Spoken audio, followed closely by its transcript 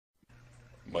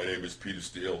My name is Peter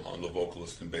Steele. I'm the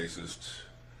vocalist and bassist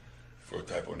for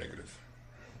Type O Negative.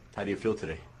 How do you feel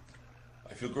today?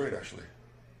 I feel great, actually.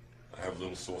 I have a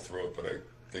little sore throat, but I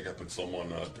think I put something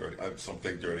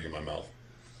dirty in my mouth.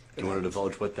 Do you want to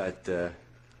divulge what that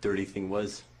dirty thing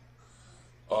was?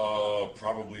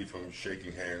 Probably from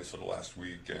shaking hands for the last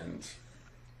week, and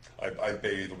I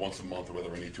bathe once a month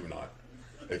whether I need to or not.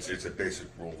 It's a basic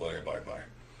rule that I abide by.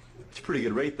 It's a pretty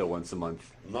good rate, though, once a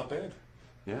month. Not bad.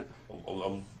 Yeah. A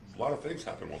lot of things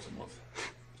happen once a month.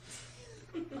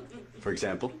 For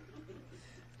example?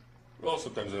 Well,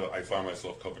 sometimes I find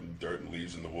myself covered in dirt and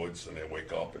leaves in the woods, and I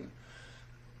wake up and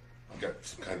I've got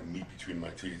some kind of meat between my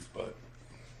teeth, but...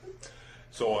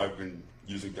 So I've been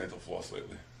using dental floss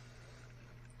lately.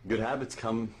 Good habits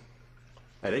come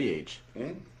at any age.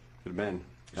 Mm? Good man.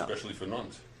 Especially for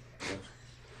nuns.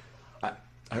 I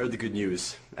heard the good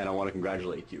news, and I want to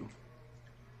congratulate you.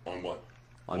 On what?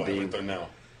 On what being... have I done now?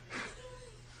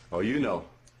 Oh, you know.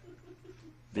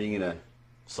 Being in a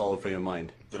solid frame of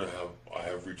mind. Did I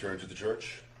have returned to the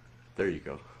church? There you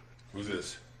go. Who's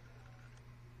this?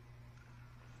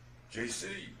 JC.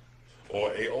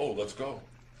 Or AO, let's go.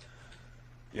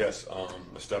 Yes, I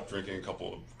stopped drinking a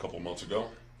couple months ago.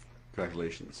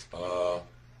 Congratulations. Well,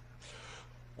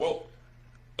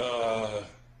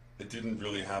 it didn't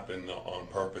really happen on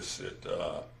purpose.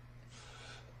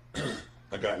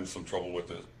 I got in some trouble with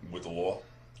the law.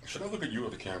 Should I look at you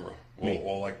or the camera?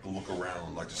 Or like look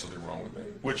around like there's something wrong with me?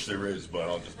 Which there is, but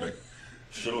I'll just make...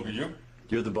 Should I look at you?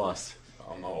 You're the boss.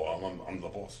 No, I'm the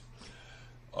boss.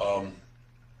 I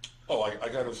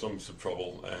got in some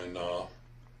trouble, and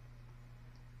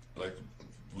like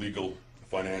legal,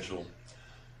 financial,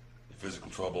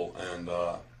 physical trouble, and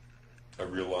I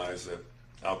realized that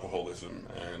alcoholism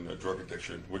and drug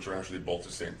addiction, which are actually both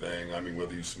the same thing. I mean,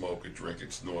 whether you smoke it, drink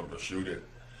it, snort it, or shoot it,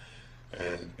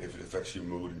 and if it affects your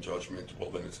mood and judgment, well,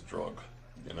 then it's a drug,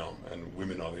 you know, and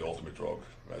women are the ultimate drug,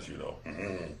 as you know.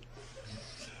 Mm-hmm.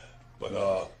 But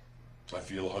I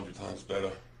feel 100 times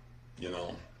better, you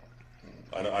know.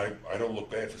 I don't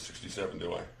look bad for 67,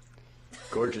 do I?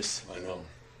 Gorgeous. I know.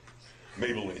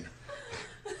 Maybelline.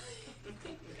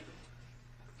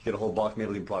 Get a whole box of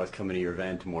Maybelline products coming to your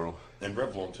van tomorrow. And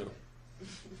Revlon, too.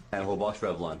 And a whole box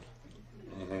of Revlon.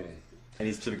 Mm-hmm.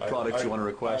 Any specific products you want to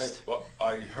request?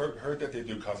 I heard that they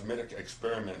do cosmetic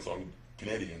experiments on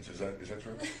Canadians. Is that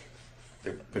true?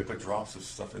 They put drops of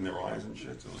stuff in their eyes and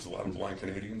shit. There's a lot of blind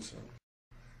Canadians. So.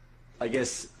 I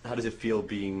guess, how does it feel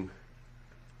being,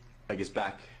 I guess,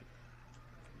 back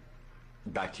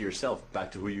to yourself,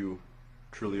 back to who you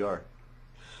truly are?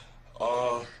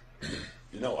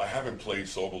 You know, I haven't played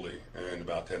soberly in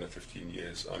about 10 or 15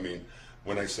 years. I mean,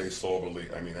 when I say soberly,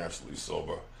 I mean absolutely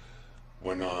sober.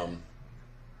 When I'm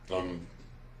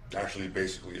actually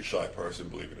basically a shy person,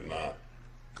 believe it or not.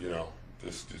 You know,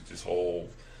 this whole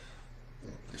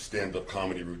stand-up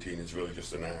comedy routine is really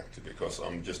just an act, because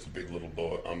I'm just a big little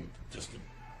boy. I'm just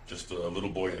a little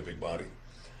boy in a big body.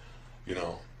 You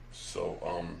know, so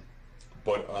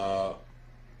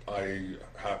I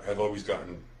have always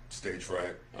gotten stage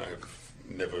fright. I've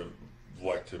never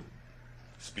liked to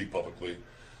speak publicly,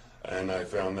 and I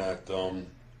found that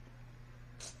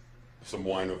some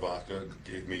wine or vodka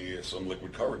gave me some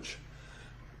liquid courage,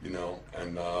 you know.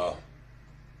 And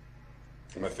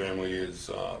my family is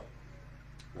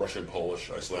Russian, Polish,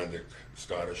 Icelandic,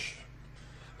 Scottish,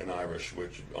 and Irish,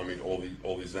 which, I mean,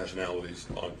 all these nationalities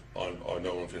are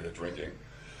known for their drinking.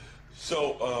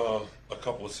 So a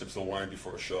couple of sips of wine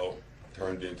before a show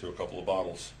turned into a couple of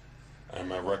bottles, and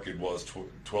my record was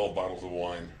 12 bottles of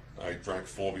wine. I drank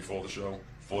 4 before the show,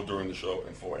 4 during the show,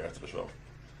 and 4 after the show,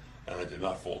 and I did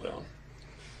not fall down.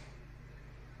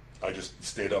 I just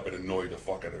stayed up and annoyed the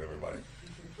fuck out of everybody.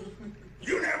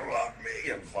 You never loved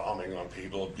me! And vomiting on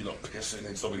people, you know, pissing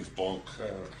in somebody's bunk,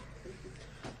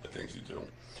 the things you do.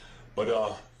 But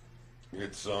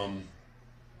it's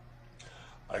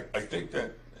I think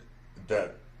that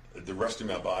the rest of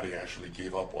my body actually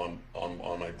gave up on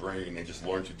my brain and just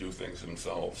learned to do things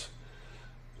themselves.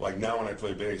 Like now when I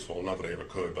play bass, well, not that I ever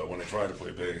could, but when I try to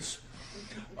play bass,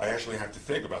 I actually have to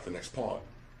think about the next part.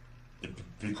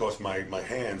 Because my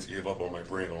hands gave up on my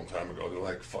brain a long time ago. They're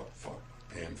like, fuck,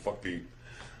 man, fuck Pete.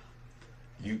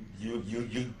 You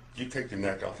take the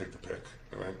neck, I'll take the pick,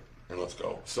 all right? And let's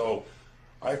go. So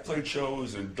I've played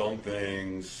shows and done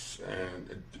things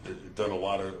and done a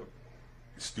lot of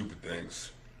stupid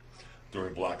things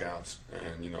during blackouts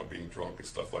and, you know, being drunk and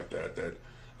stuff like that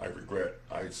I regret.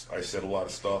 I said a lot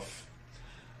of stuff.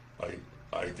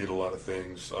 I did a lot of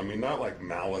things. I mean, not like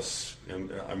malice,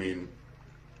 and I mean,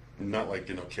 not like,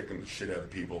 you know, kicking the shit out of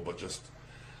people, but just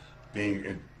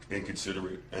being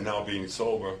inconsiderate. And now being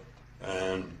sober,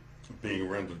 and being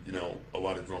around, you know, a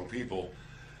lot of drunk people,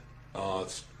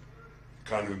 it's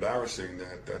kind of embarrassing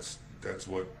that that's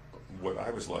what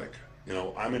I was like. You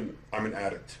know, I'm an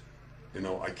addict. You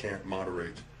know, I can't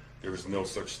moderate. There is no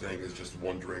such thing as just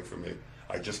one drink for me.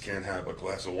 I just can't have a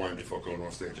glass of wine before going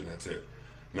on stage, and that's it.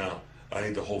 No, I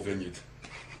need the whole vineyard.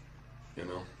 You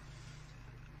know.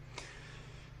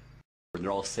 And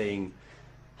they're all saying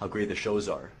how great the shows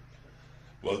are.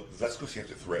 Well, that's because you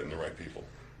have to threaten the right people.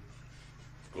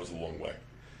 It goes a long way.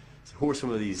 So who are some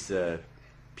of these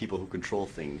people who control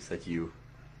things that you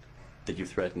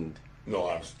threatened? No,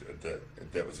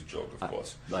 that was a joke, of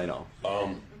course. I know.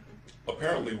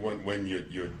 Apparently, when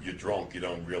you're drunk, you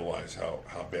don't realize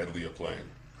how badly you're playing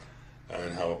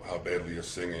and how badly you're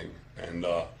singing. And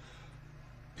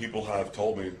people have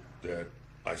told me that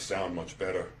I sound much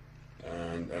better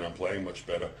and I'm playing much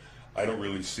better. I don't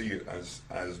really see it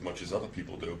as much as other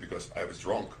people do because I was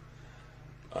drunk.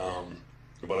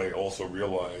 But I also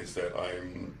realize that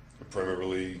I'm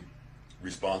primarily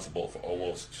responsible for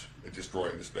almost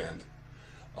destroying this band.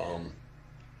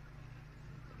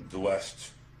 The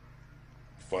last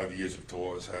 5 years of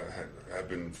tours have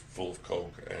been full of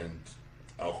coke and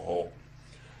alcohol,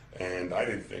 and I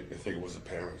didn't think it was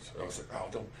apparent. I was like,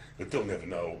 oh, they'll never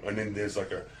know. And then there's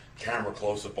like a camera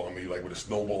close up on me, like with a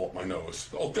snowball up my nose.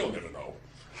 Oh, they'll never know.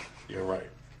 You're right.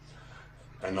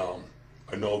 And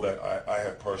I know that I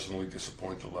have personally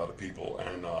disappointed a lot of people,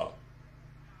 and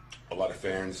a lot of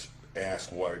fans ask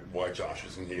why Josh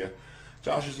isn't here.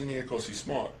 Josh isn't here because he's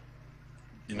smart.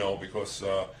 You know, because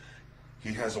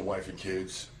he has a wife and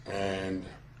kids, and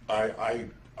I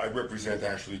represent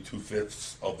actually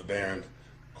 2/5 of the band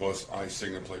because I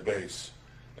sing and play bass,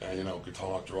 and you know,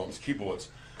 guitar, drums, keyboards.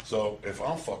 So if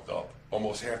I'm fucked up,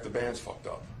 almost half the band's fucked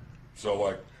up. So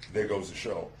like, there goes the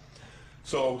show.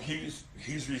 So he's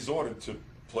resorted to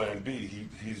Plan B.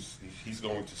 He's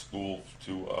going to school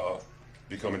to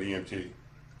become an EMT,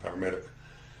 paramedic,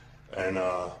 and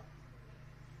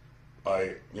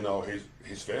you know,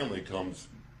 his family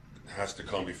has to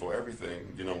come before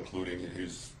everything, you know, including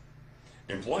his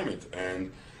employment.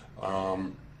 And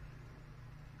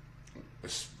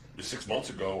 6 months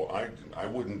ago, I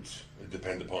wouldn't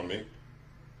depend upon me,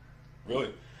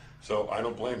 really. So I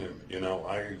don't blame him. You know,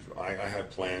 I have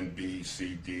Plan B,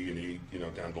 C, D, and E, you know,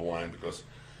 down the line because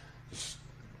this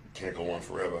can't go on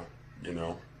forever, you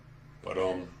know. But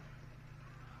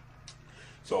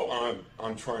so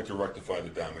I'm trying to rectify the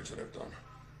damage that I've done.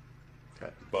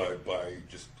 Okay. By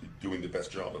just doing the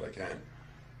best job that I can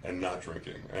and not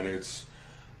drinking. And it's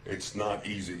not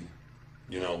easy,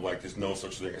 you know, like there's no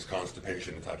such thing as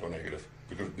constipation and type O negative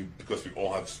because we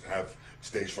all have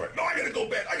stage fright. No, I gotta go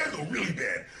bad. I gotta go really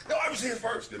bad. No, I was here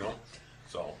first, you know.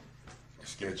 So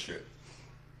scared shit.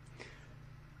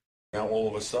 Now all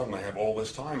of a sudden I have all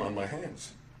this time on my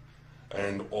hands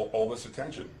and all this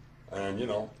attention, and you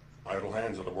know, idle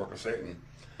hands are the work of Satan.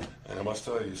 And I must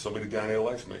tell you, somebody down there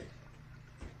likes me.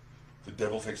 The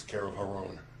devil takes care of her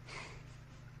own.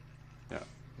 Yeah.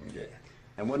 Yeah.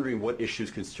 I'm wondering what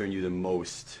issues concern you the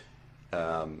most,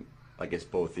 I guess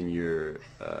both in your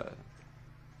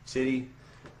city,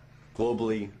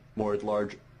 globally, more at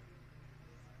large.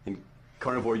 In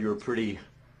Carnivore, you were pretty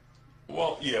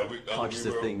conscious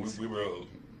of things. We were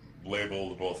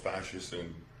labeled both fascist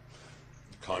and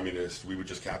communist. We were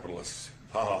just capitalists.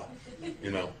 Haha. You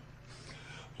know.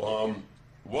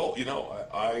 Well, you know,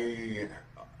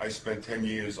 I spent 10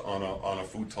 years on a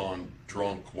futon,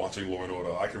 drunk, watching Law and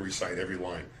Order. I can recite every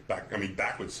line,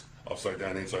 backwards, upside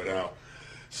down, inside out.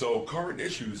 So current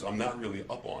issues, I'm not really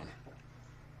up on.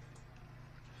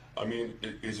 I mean,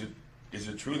 is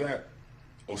it true that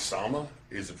Osama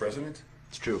is the president?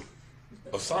 It's true.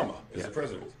 Osama is the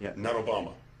president, not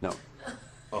Obama. No.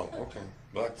 Oh, okay.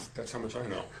 Well, that's how much I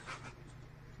know.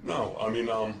 No, I mean,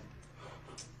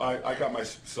 I got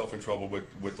myself in trouble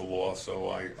with the law,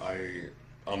 so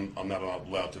I'm not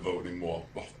allowed to vote anymore.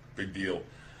 Well, big deal,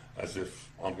 as if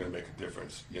I'm going to make a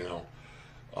difference, you know.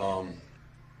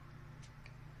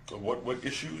 What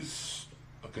issues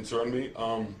concern me?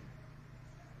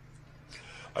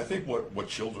 I think what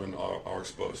children are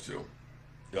exposed to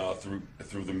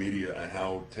through the media and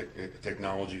how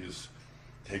technology is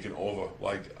taken over.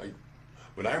 Like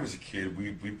when I was a kid,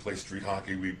 we play street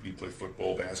hockey, we play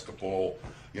football, basketball,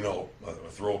 you know,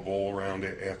 throw a ball around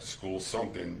after school,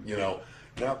 something, you know.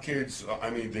 Now kids, I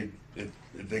mean,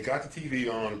 they got the TV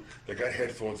on, they got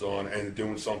headphones on, and they're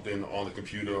doing something on the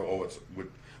computer or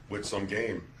with some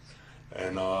game.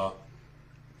 And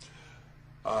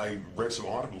I read some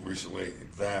article recently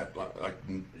that like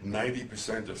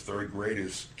 90% of third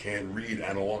graders can't read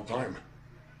in a long time.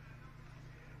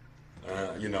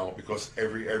 You know, because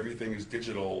everything is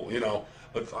digital. You know,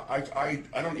 but I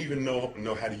don't even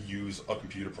know how to use a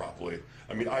computer properly.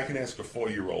 I mean, I can ask a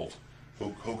 4-year-old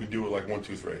who can do it like 1,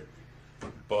 2, 3.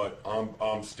 But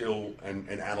I'm still an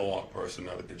analog person,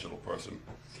 not a digital person.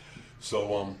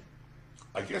 So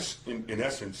I guess in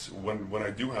essence, when I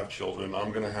do have children,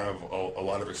 I'm going to have a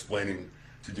lot of explaining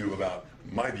to do about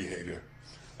my behavior,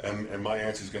 and my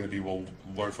answer is going to be, well,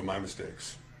 learn from my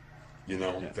mistakes. You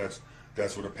know, Yeah.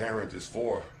 that's what a parent is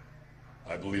for,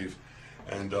 I believe.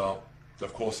 And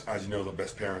of course, as you know, the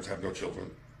best parents have no children.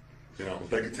 You know,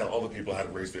 they can tell other people how to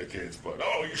raise their kids, but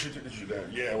oh, you should do this, you should do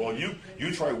that. Yeah, well, you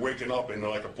try waking up in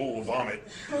like a pool of vomit,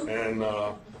 and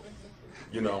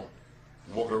you know,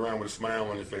 walking around with a smile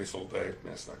on your face all day.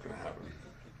 That's not going to happen.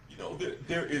 You know,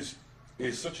 there is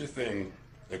such a thing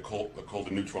called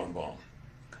the neutron bomb,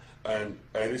 and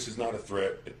this is not a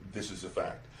threat. This is a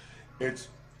fact.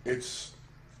 It's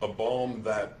a bomb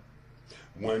that,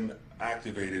 when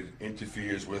activated,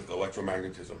 interferes with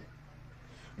electromagnetism,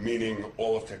 meaning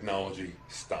all of technology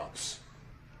stops.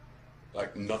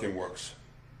 Like nothing works.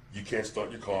 You can't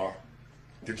start your car,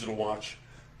 digital watch,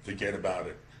 forget about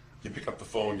it. You pick up the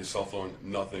phone, your cell phone,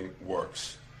 nothing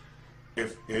works.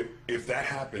 If that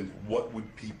happened, what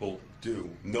would people do?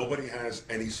 Nobody has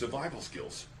any survival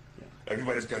skills. Yeah.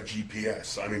 Everybody's got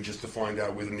GPS. I mean, just to find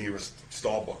out where the nearest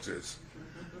Starbucks is.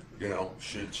 You know,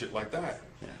 shit like that.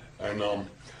 Yeah. And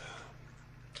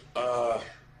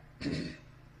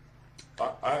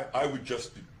I would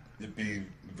just be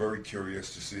very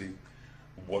curious to see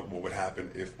what would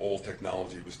happen if all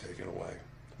technology was taken away.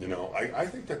 You know, I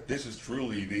think that this is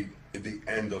truly the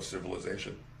end of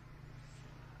civilization.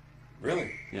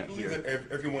 Really. Yeah. I believe that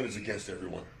everyone is against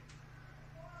everyone.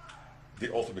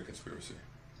 The ultimate conspiracy.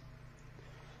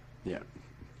 Yeah.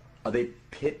 Are they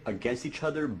pit against each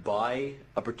other by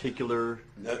a particular...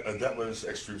 That was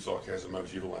extreme sarcasm I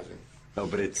was utilizing. No,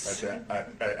 but it's... At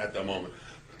that moment.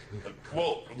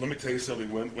 Well, let me tell you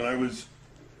something. When I was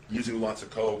using lots of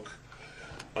coke,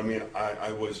 I mean,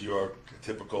 I was your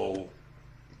typical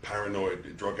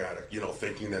paranoid drug addict, you know,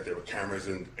 thinking that there were cameras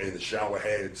in the shower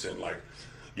heads, and, like,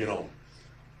 you know,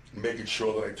 making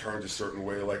sure that I turned a certain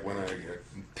way, like when I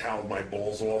toweled my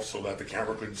balls off so that the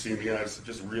camera couldn't see me. I was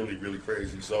just really, really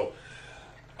crazy. So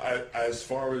as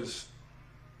far as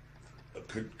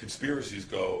conspiracies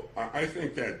go, I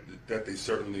think that they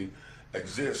certainly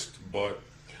exist, but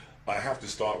I have to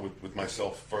start with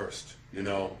myself first, you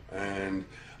know, and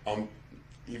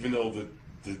even though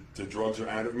the drugs are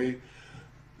out of me,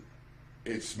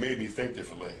 it's made me think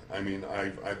differently. I mean,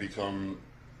 I've become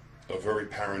a very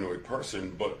paranoid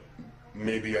person, but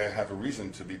maybe I have a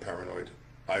reason to be paranoid.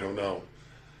 I don't know.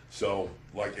 So,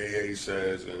 like AA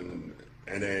says, and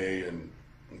NA and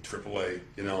AAA,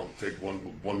 you know, take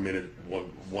one minute,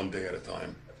 one day at a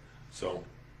time. So,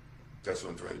 that's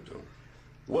what I'm trying to do.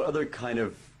 What other kind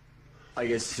of, I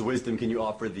guess, wisdom can you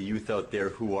offer the youth out there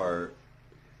who are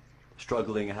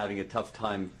struggling, having a tough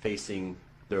time facing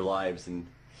their lives and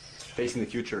facing the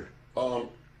future?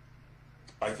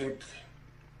 I think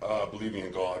believing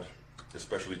in God,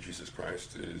 especially Jesus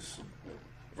Christ, is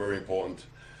very important.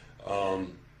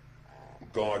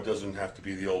 God doesn't have to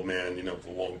be the old man, you know, with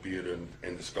the long beard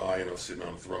in the sky, you know, sitting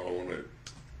on a throne,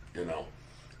 you know,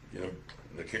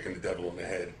 kicking the devil in the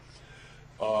head.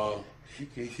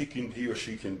 He or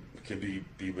she can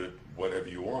be with whatever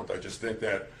you want. I just think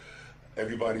that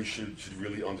everybody should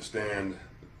really understand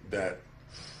that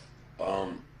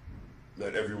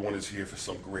that everyone is here for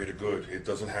some greater good. It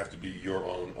doesn't have to be your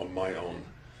own or my own,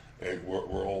 and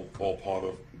we're all part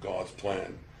of God's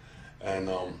plan. And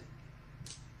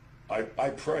I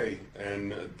pray,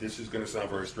 and this is going to sound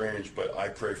very strange, but I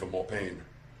pray for more pain,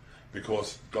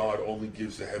 because God only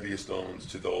gives the heaviest stones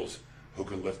to those who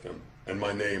can lift them. And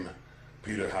my name,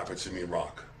 Peter, happens to mean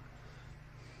rock.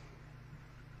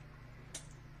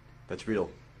 That's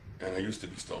real. And I used to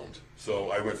be stoned,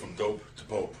 so I went from dope to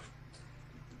pope.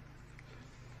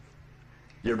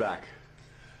 You're back.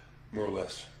 More or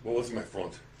less. Well, what's in my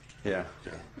front? Yeah.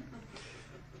 Yeah.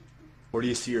 Where do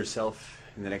you see yourself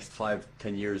in the next 5,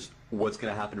 10 years? What's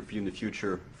going to happen for you in the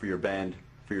future, for your band,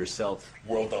 for yourself?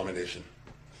 World domination.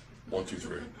 1, 2,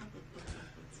 3.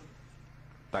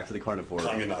 Back to the carnivore.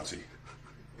 Communazi.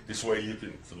 This way you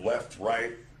can left,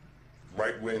 right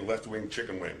wing, left wing,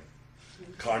 chicken wing.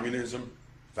 Communism,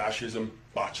 fascism,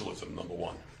 botulism, number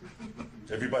 1.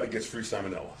 Everybody gets free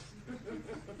salmonella.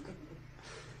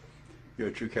 You're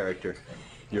a true character.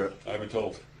 I've been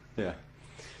told. Yeah.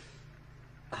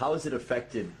 How has it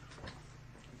affected,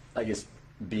 I guess,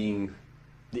 being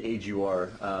the age you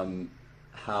are,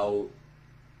 how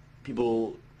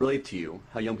people relate to you,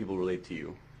 how young people relate to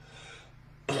you?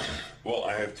 Well,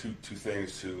 I have two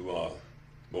things to,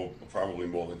 well, probably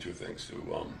more than two things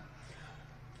to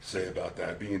say about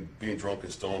that. Being drunk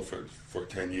and stoned for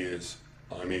 10 years,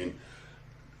 I mean,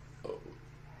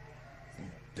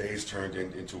 days turned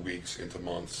into weeks, into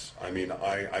months. I mean,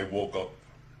 I woke up,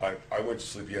 I went to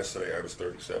sleep yesterday, I was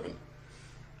 37.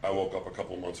 I woke up a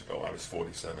couple of months ago, I was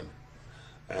 47.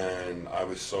 And I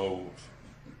was so,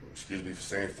 excuse me for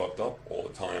saying, fucked up all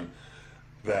the time,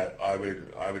 that I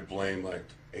would blame like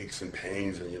aches and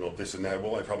pains and, you know, this and that.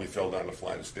 Well, I probably fell down a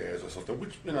flight of stairs or something,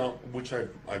 which, you know, which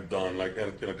I've done, like,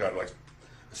 and, you know, got like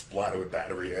splattered with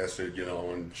battery acid, you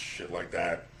know, and shit like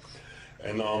that.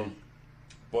 And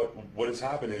but what has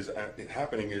happened is,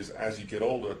 as you get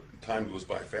older, time goes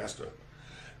by faster,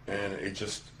 and it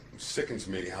just sickens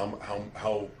me how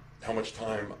much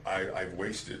time I've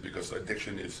wasted, because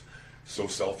addiction is so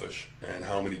selfish, and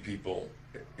how many people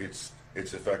it's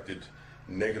affected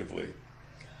negatively.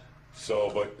 So,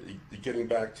 but getting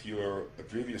back to your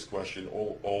previous question,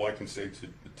 all I can say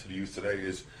to the youth today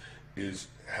is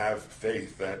have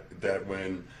faith that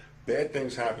when bad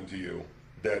things happen to you,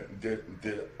 that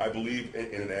I believe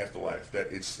in an afterlife, that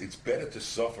it's better to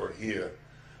suffer here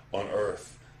on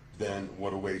earth than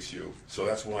what awaits you. So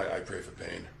that's why I pray for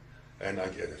pain, and I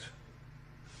get it.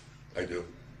 I do.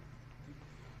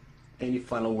 Any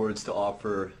final words to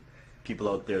offer people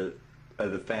out there,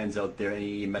 the fans out there?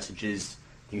 Any messages,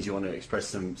 things you want to express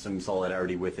some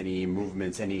solidarity with? Any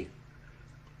movements? Any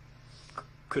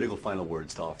critical final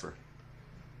words to offer?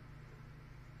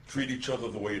 Treat each other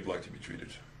the way you'd like to be treated.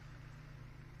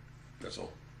 That's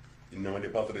all. In nomine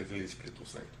del Padre, del Figlio e Spiritus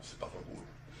Sanctus.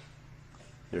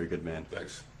 You're a good man.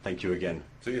 Thanks. Thank you again.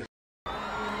 See ya.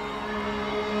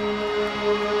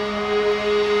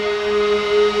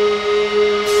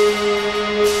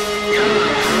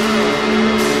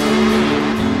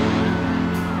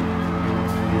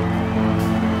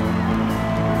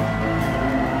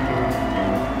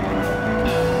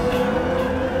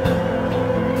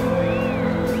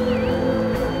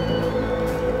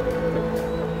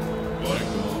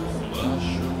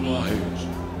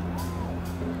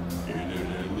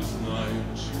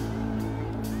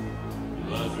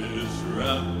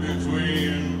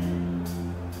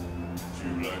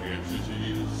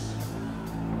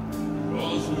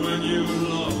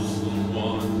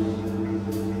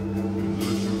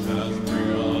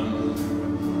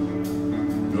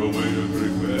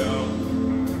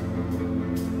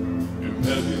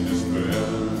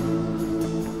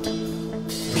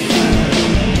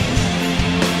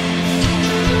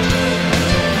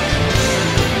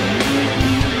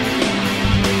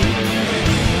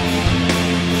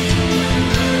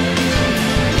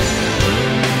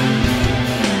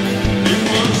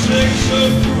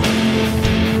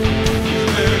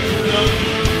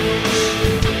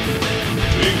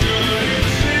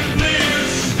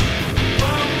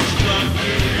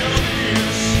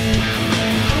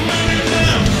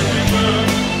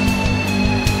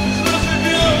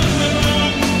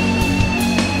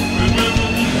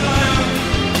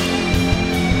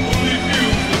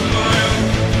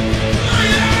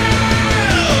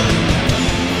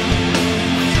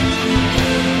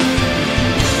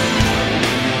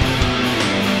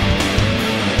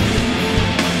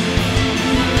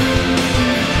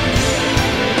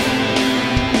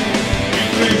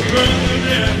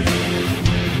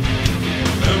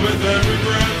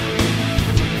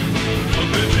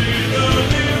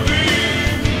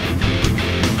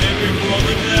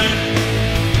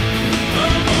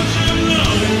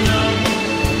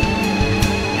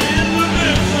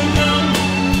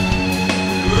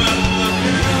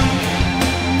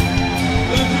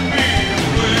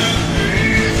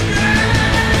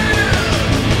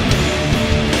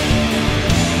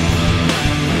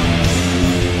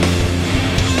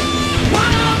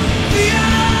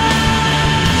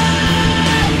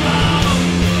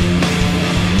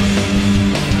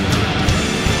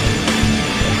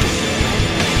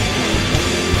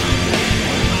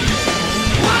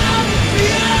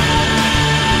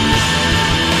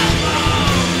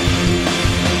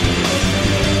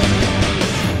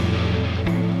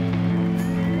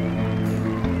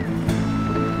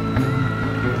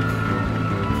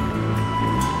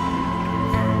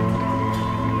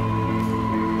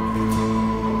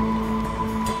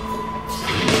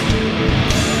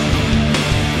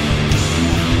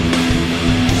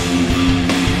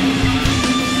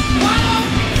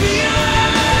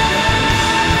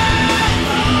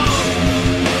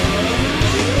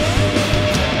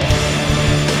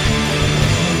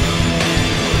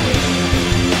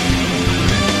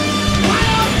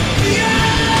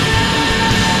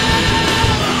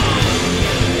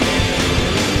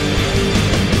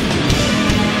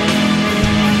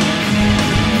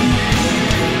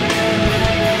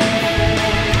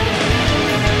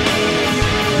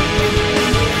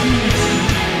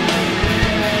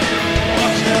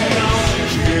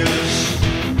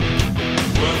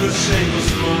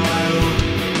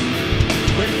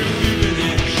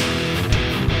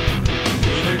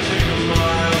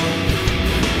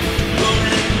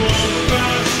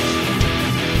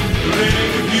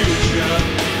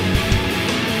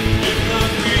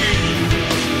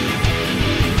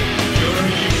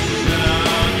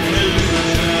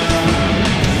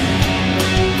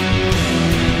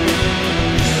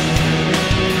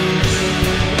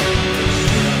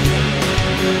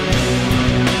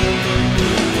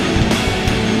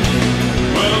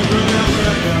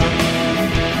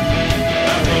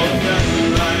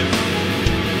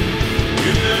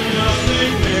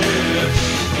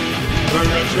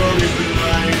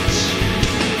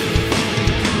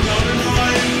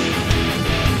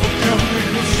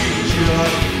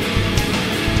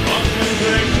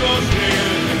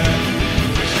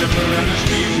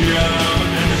 Anesthesia.